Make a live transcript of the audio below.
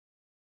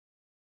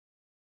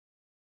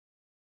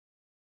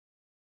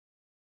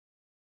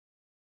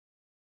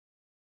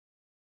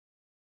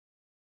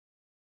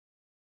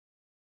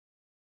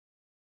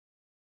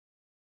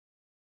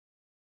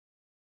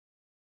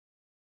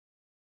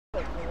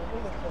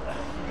We're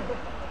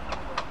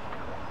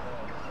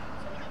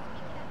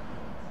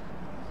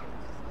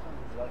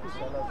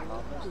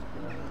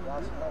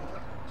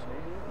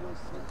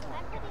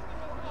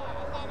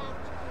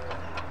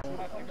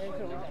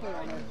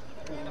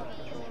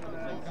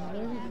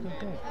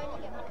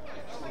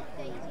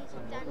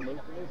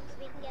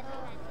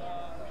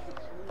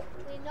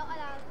not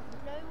allowed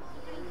no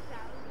green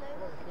flowers, no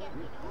more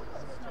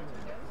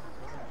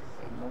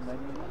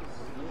forget-me-nots,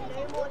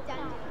 no more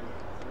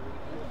dandelions.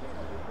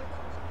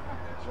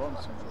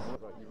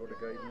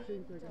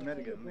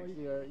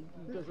 Yeah, he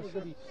does a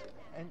silly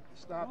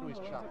start to his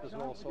chapters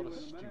are all sort of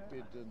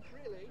stupid and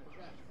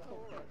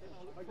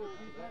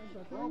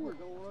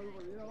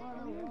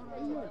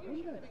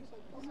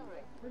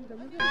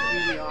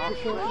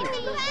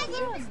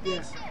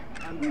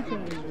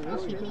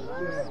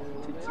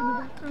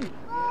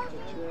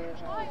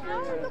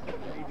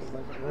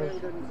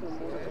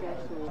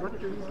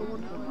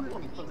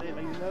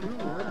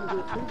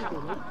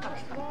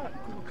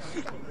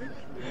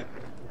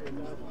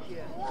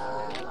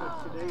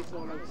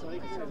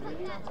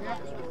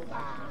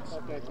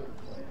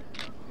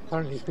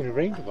apparently it's going to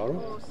rain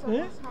tomorrow.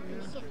 Yeah?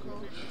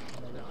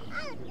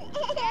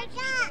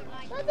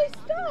 Why they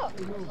stop?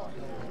 You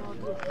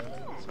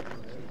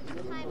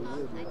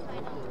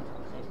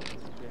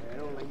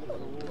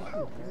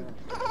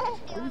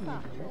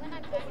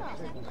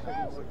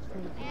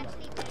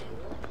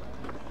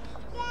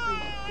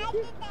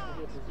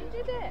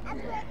did it.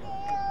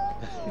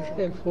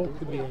 They're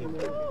walking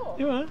behind.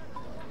 You are?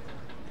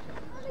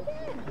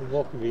 They're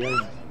walking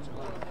behind.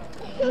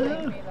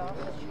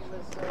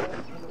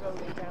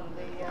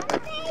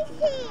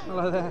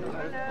 hello there.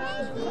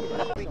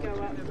 We go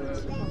up.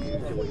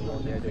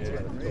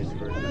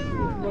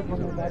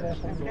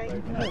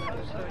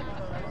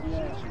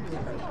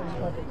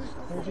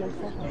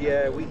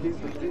 Yeah, we do.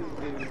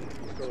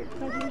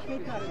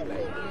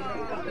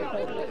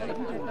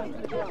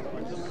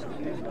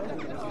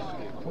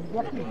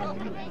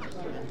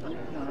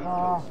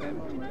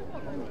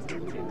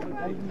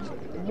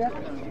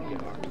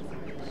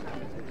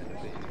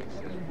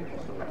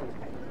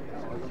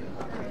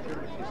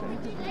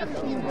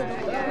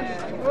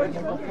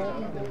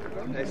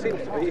 It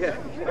seems to be, yeah.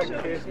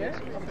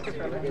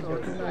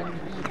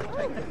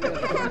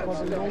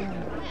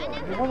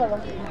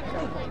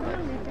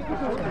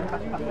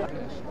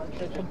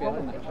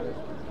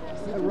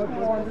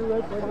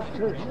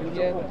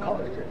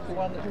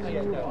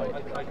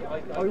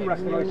 I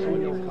recognise you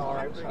in your car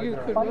outside. You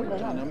could have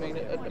done, I mean,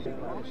 yeah.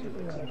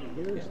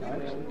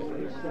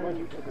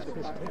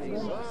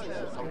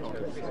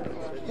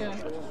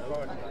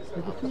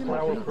 The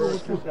flower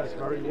person does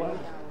very well.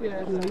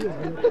 Yeah.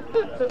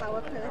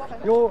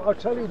 I'll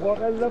tell you what,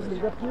 they're lovely,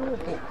 they're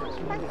beautiful.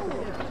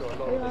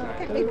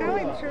 Kept me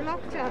going through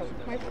lockdown,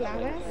 my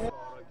flowers.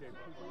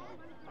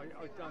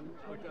 I've done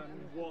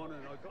one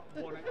and I got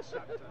one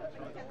acceptance.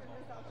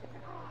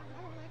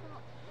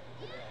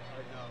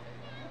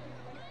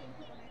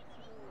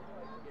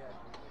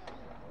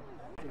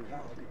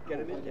 Get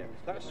them in there.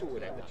 That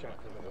sorted out the chat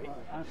for the week.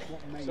 That's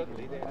what made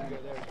Suddenly it. they had to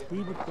go there again. He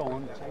would go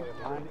and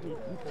take pan, eat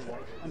people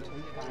watch and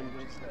take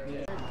candles.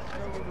 Yeah.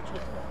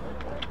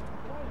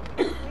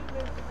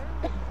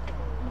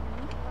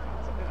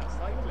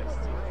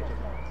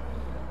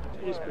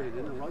 It's been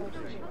in the right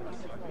direction.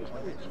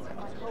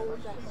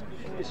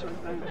 It's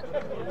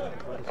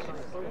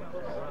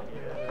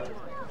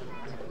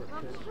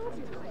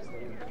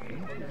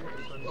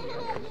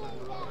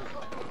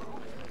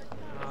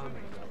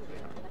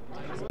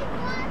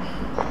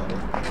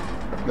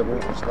The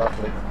water's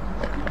lovely.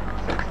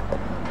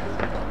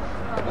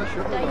 That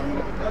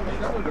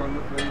shovel gun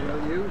looked very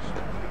well used.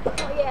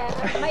 Oh yeah,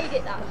 I've made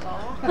it that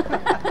far.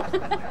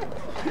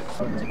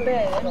 To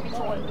burn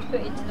before it was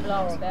put into the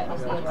laurel bed,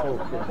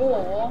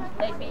 or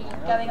they'd be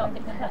going up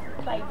the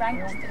clay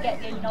ranks to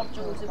get the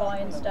nodules of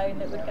ironstone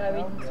that would go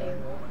into.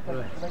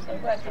 So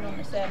working on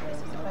the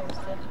surface as opposed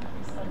to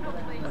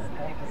underneath.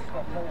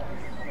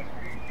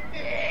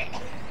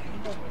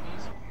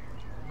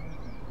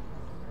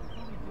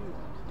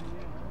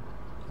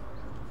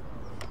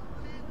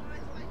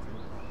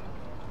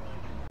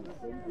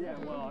 yeah,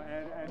 well,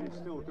 and it's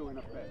still doing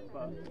a bit,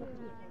 but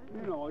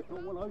you know, I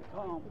thought, well, I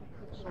can't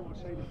sort of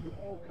say to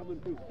people, oh, come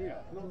and do here.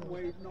 Not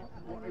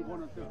what they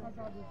want to do.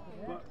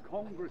 But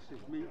Congress is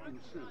meeting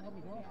soon,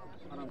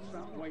 and I'm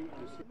sat waiting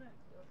to see.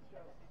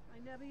 I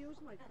never use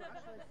my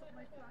flash, I put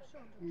my flash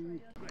on.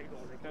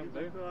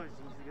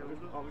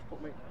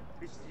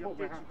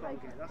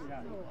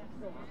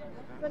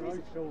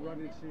 I'm still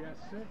running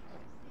CS6.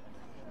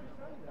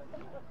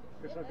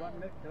 Because I've got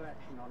net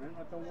collection on it,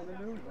 I don't want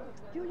to lose it.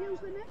 Do you use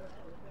the net?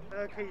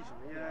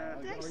 Occasionally, yeah.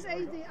 They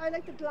say I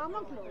like the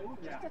glamour glow,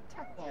 just a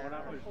touch. Oh,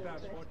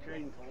 that's what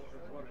Jane thought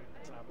was what it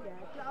was. Yeah,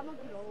 glamour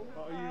glow.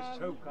 But I use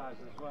topaz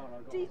as well.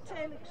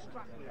 Detail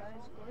extractor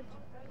is good.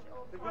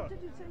 What did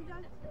you say,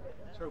 Dan?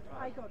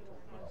 Topaz. I got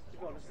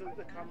topaz. You've got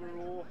the camera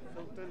raw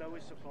filter, now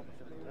it's a proper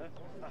filter.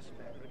 That's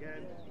better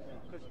again.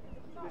 Because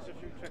there's a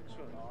few tricks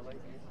for that,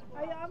 like.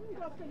 I haven't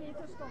got the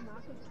latest on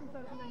that, because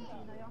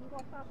 2019, I haven't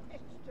got that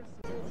texture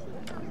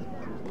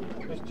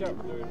chap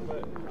doing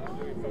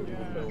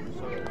film,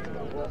 so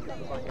walk the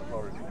bank of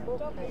Florida.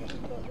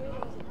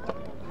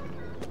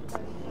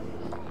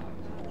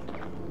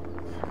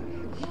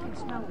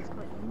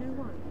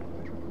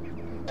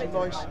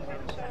 Nice.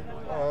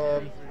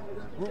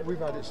 We've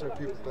had it so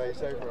people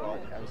glaze over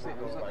like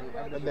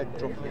and then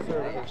drop the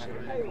third course in.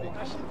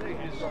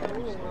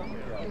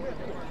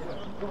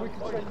 But we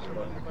can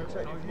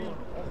take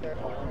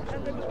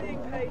and they were being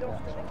paid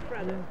off the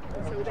credit, so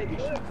they could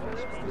work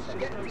first to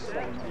get to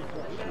set.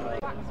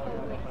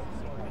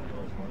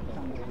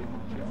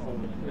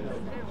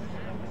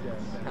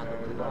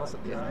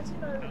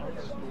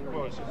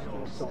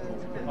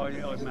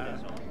 I've met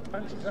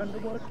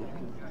transgender worker.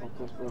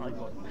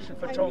 She's a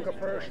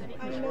photographer.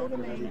 I know the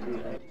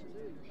name.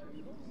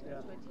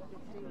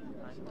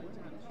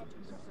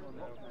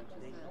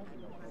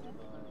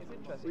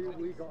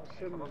 We got a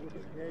similar with the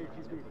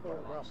AGB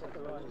photograph of the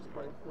Lions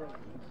Great Britain.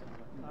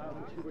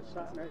 She was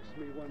sat next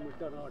to me when we've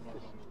done our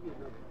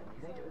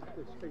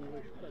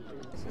distinguished.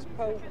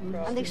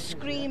 And they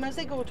scream as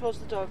they go towards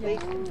the dog.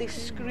 They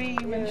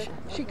scream, and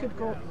She could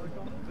go.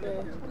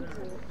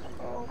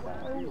 oh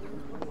wow,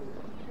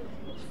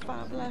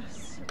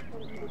 fabulous.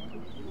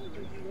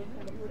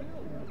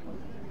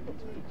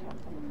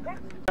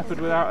 Shepherd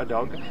without a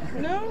dog?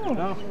 No.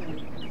 No.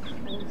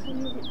 I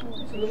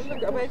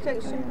better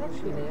take some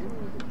brushing in.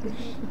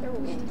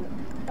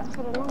 That's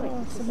what I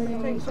like. Somebody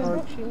takes some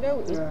brushing,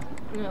 don't you?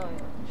 No,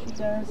 she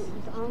does. She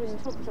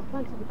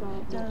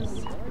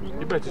does.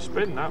 You better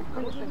spin that.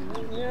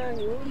 Yeah,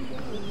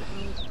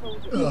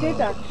 he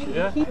did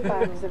actually keep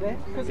bags of it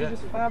because it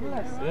was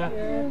fabulous.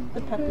 Yeah.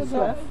 The pepper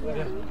stuff.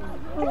 Yeah.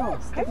 Oh,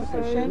 ever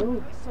so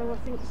shame. So I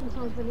think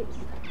sometimes when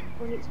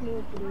it's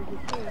more blue,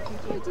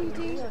 What do you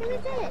do?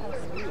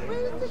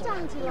 Where's the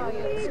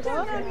dandelions? I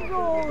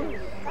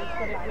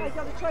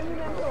got to try and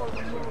remember all of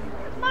them.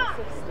 Matt,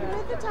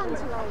 where's the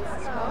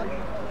dandelions?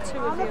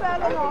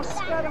 Annabelle and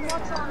Oscar, and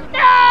what's on? No!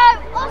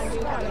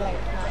 Oscar!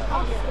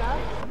 Oscar?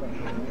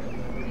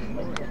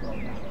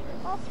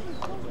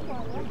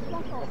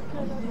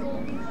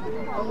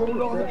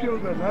 All the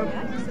children,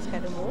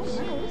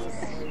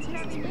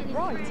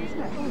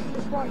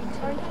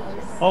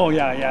 Oh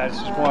yeah, it's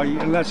why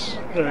unless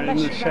they're in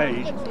the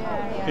shade,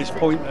 it's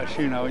pointless.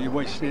 You know, you're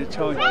wasting your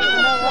time. Mine,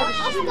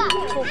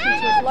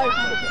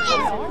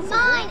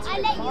 I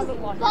let you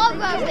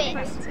borrow it.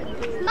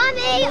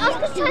 Mummy,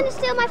 Oscar's trying to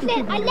steal my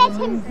flip. I let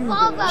him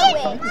borrow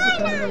it.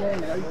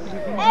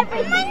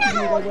 Every minute. I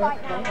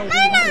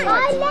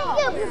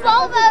let him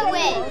borrow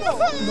it.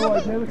 No,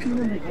 I've never seen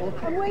them before.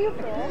 And where you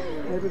from?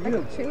 Never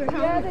do.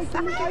 Yeah, they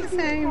do the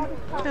same.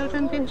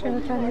 Children being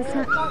children, isn't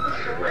it?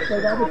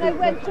 And I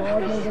went to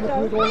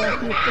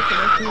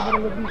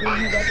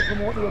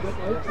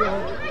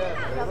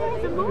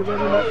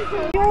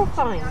Your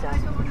finder.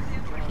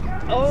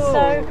 Oh,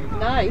 So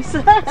nice.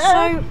 So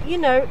you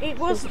know, it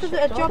was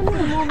a job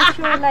for more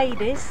mature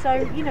ladies. So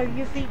you know,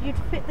 you'd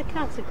fit the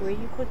category.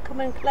 You could come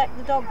and collect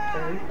the dog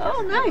poo.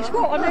 Oh, nice.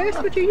 What on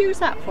earth would you use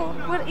that for?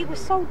 Well, it was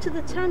sold to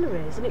the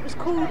tanneries, and it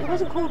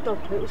wasn't called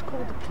dog poo. It was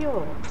called the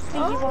Pure.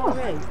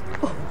 Pure.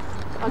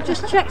 I'll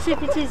just check see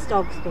if it is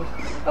dog's poo.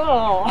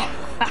 Oh.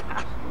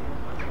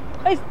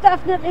 It's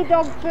definitely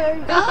dog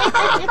poo.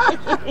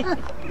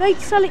 They'd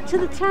sell it to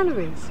the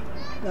tanneries.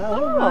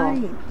 Oh,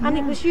 right. And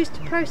it was used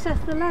to process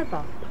the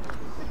leather.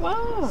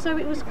 Wow. So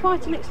it was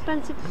quite an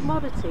expensive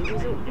commodity. It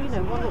was, one that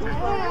was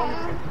well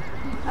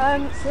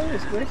wanted. So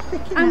it's worth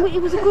picking And up.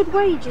 it was a good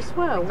wage as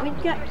well. We'd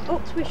get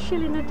up to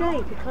 £1 a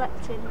day for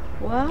collecting.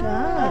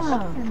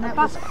 Wow. A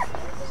basket.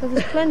 So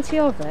there's plenty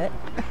of it.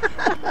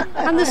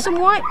 And there's some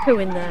white poo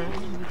in there. Do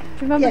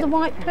you remember the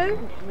white poo?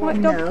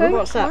 White dog poo?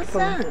 What's that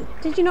for?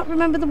 Did you not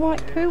remember the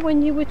white poo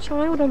when you were a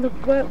child on the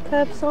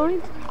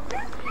curbside?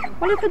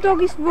 Well, if a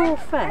dog is raw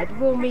fed,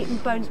 raw meat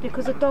and bones,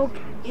 because a dog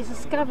is a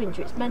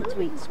scavenger, it's meant to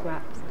eat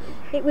scraps,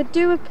 it would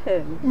do a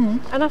poo,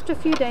 and after a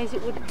few days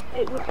it would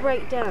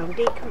break down,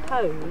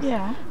 decompose,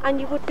 and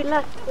you would be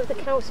left with the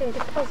calcium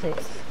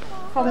deposits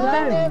from the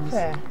bones.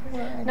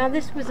 Now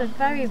this was a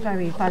very,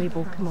 very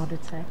valuable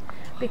commodity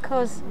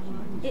because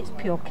it's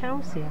pure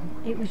calcium.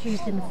 It was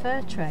used in the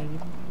fur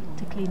trade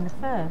to clean the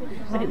fur,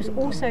 but it was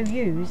also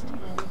used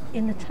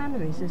in the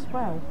tanneries as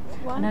well.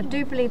 And I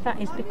do believe that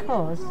is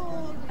because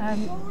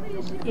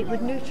it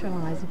would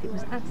neutralise if it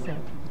was acid,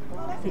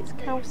 because it's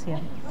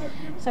calcium.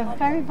 So a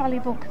very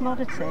valuable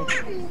commodity,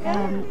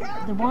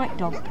 the white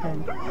dog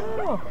poo.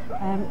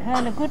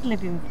 Earn a good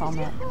living from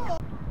it.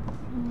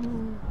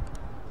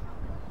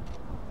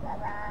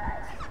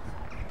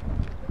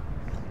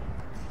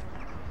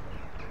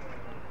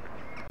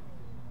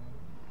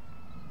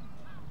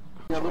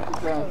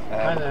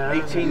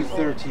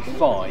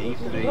 1835,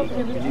 the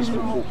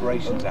Municipal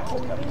Corporations Act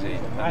comes in,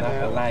 and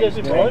that allows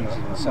towns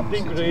in some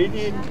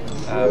cities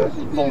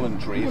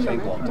voluntary, if they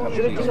want, to have a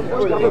police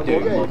force. They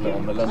do on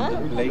the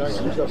London Police.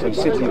 So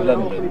City of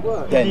London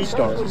then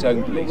starts its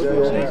own police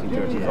force in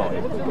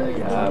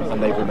 1835,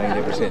 and they've remained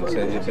ever since. So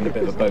it's been a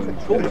bit of a bone.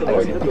 That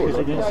was to do with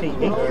the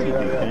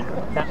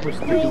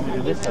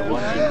Ripper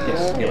one.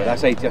 Yes, yeah,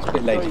 that's a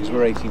bit later because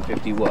we're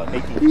 1851.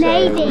 Maybe.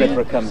 So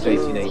Ripper comes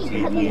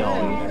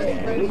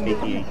 1889.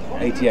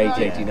 88,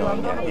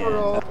 89,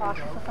 yeah. I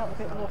felt a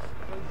bit rough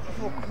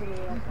before coming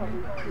here. I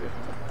probably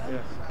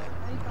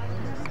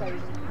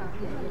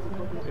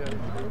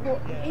but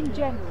in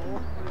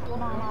general,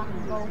 my life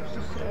involves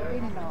just sort of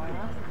in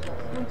there,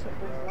 went up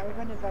bungalow,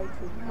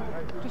 renovated,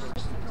 just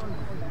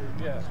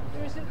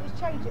it was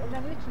changed, and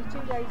then literally 2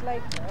 days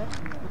later,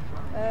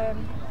 it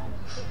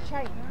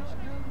changed,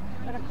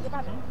 and I could have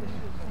had it.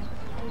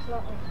 It was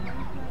like,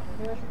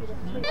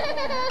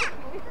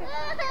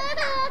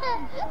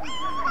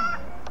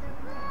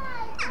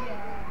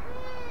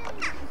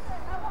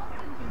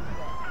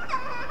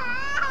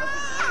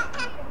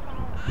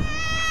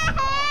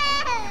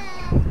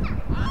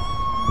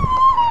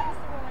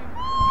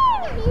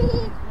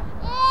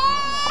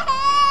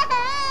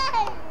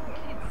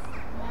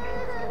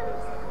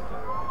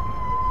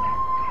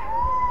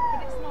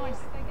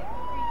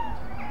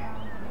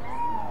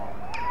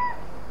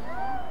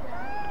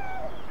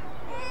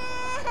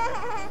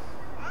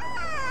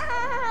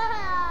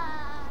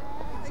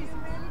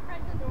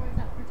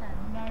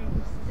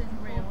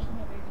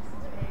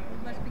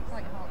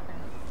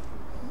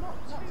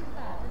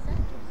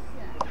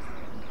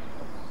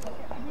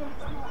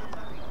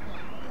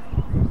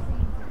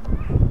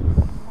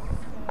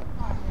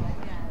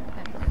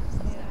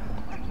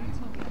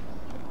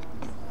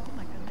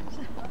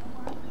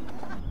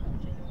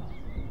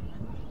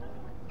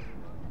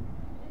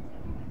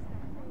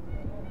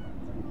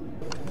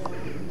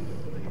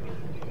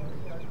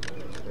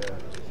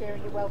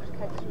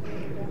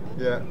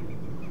 Yeah.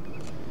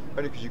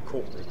 Only because you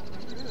caught me.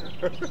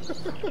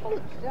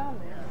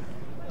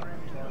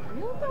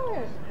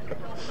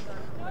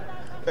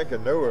 Can't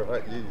get nowhere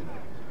like you.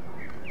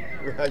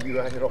 How you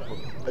hang it off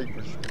with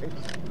paper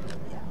strings.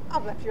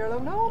 I've left you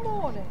alone all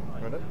morning. I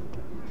know.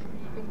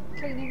 Been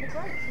cleaning the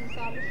grates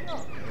inside the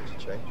shop.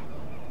 It's a change.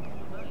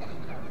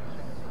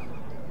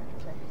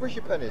 Where's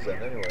your pennies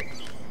then, anyway?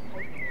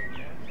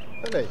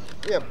 Honey,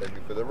 you haven't paid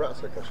me for the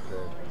rats I catch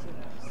there.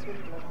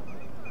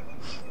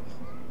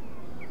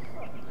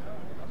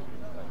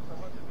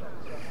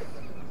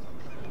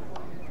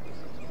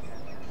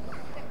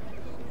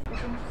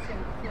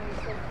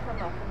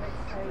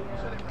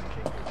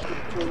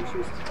 She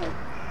used to take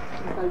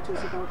some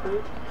photos of our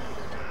group.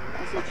 I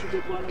said she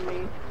did one of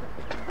me,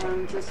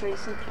 and I say,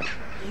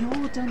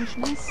 "You're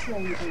Dungeness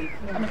lady,"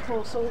 and of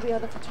course all the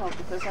other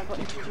photographers I got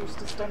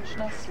introduced as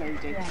Dungeness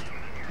lady. Yeah.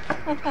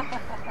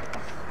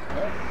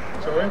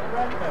 Sorry?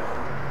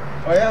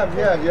 I am,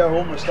 yeah,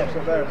 all my stuff's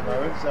up there at the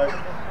moment, so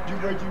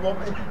where do you want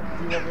me? Do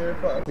you want me in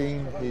front?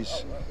 Clean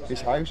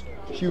his house.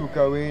 She will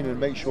go in and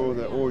make sure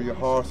that all your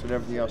hearth and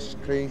everything else is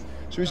clean.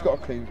 So he's got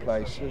a clean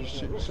place.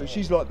 So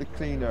she's like the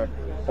cleaner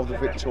of the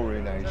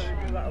Victorian age. So,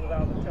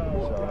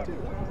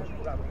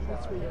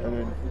 and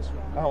then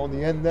out on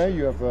the end there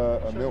you have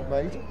a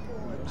milkmaid.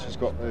 She's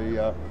got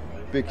the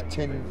big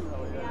tin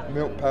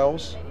milk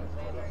pails.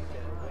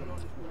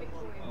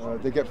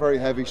 They get very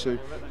heavy, so you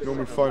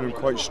normally find them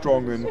quite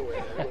strong and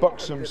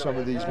buxom, some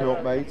of these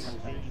milkmaids.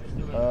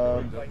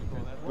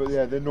 But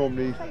yeah, they're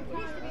normally,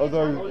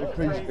 although the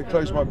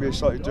clothes might be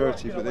slightly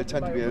dirty, but they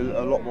tend to be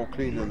a lot more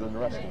cleaner than the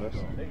rest of us.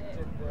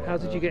 How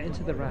did you get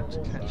into the rat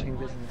catching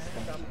business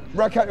then?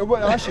 Rat catching,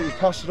 well, actually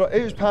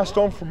it was passed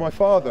on from my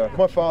father.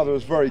 My father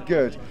was very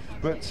good,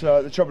 but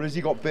the trouble is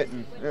he got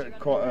bitten at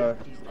quite a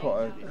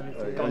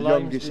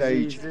youngish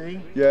age.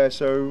 Yeah,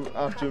 so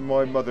after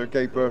my mother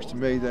gave birth to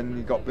me, then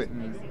he got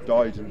bitten and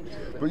died.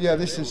 But yeah,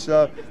 this is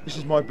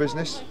my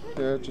business,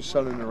 just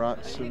selling the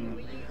rats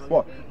and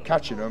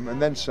catching them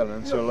and then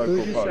selling them to a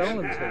local pub.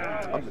 Who do you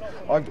sell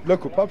them to?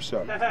 Local pub,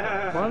 sir.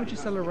 Why would you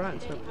sell a rat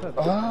to a pub?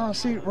 Ah,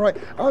 see, right,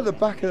 out the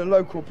back of the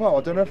local pub,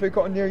 I don't know if they've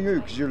got it near you,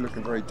 because you're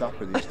looking very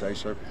dapper these days,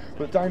 so,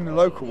 but down the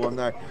local one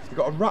there, they've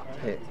got a rat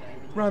pit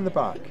round the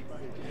back.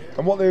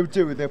 And what they would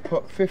do is they'd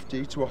put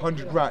 50 to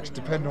 100 rats,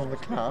 depending on the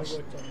class,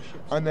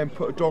 and then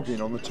put a dog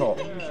in on the top.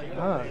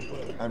 Ah.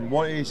 And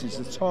what it is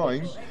the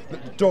time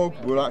that the dog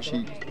will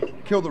actually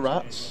kill the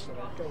rats,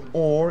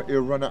 or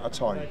it'll run out of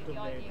time.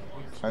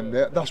 And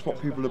that's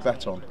what people are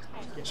bet on.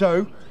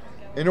 So,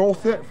 in all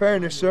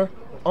fairness, sir,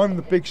 I'm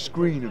the big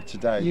screen of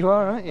today. You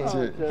are, aren't you?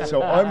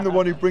 So I'm the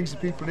one who brings the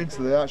people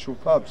into the actual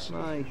pubs.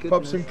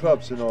 Pubs and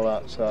clubs and all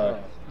that, so,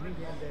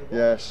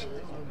 yes.